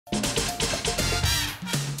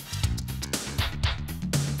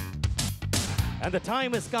And the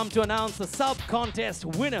time has come to announce the sub-contest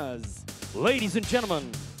winners. Ladies and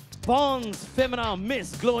gentlemen, Bond's Femina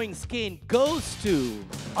Miss Glowing Skin goes to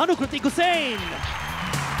Anukriti Hussain.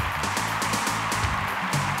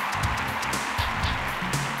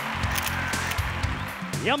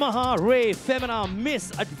 Yamaha Ray Femina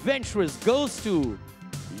Miss Adventurous goes to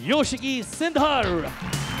Yoshiki Sindhar.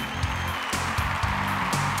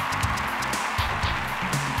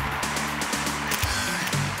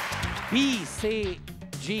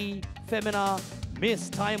 BCG Femina Miss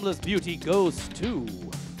Timeless Beauty goes to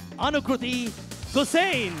Anukriti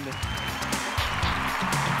Hussain.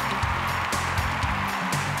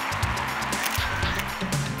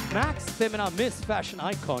 Max Femina Miss Fashion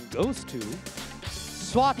Icon goes to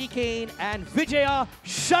Swati Kane and Vijaya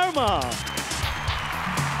Sharma.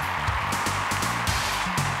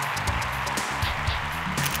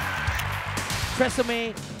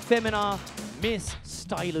 Tresemme Femina Miss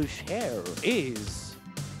Stylish Hair is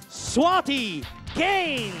Swati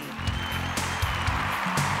Kane.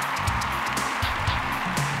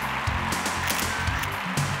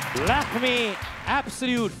 Lakme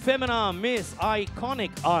Absolute Femina Miss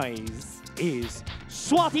Iconic Eyes is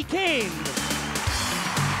Swati Kane.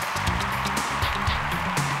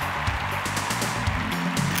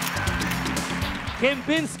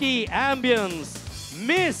 Kempinski Ambience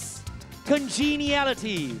Miss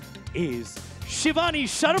Congeniality is Shivani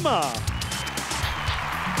Sharma.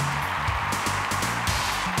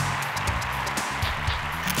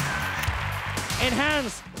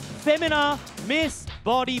 Enhanced Femina Miss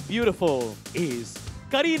Body Beautiful is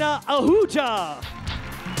Karina Ahuja.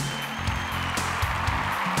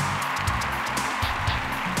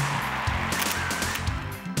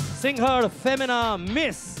 Singhar Femina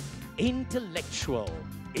Miss Intellectual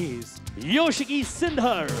is Yoshiki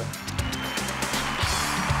Sindhar.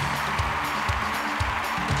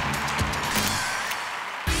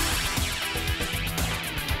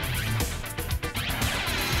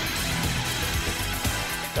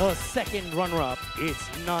 The second runner-up is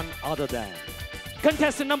none other than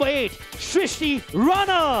contestant number 8, Shrishti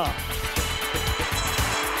Rana.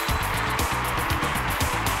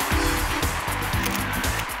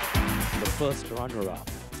 The first runner-up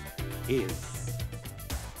is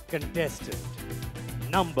contestant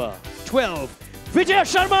number 12, Vijay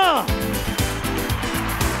Sharma.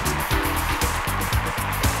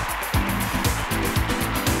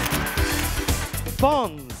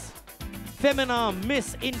 Bond's Femina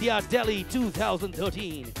Miss India Delhi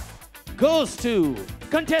 2013 goes to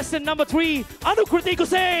contestant number 3, Anukriti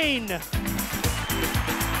Hussain.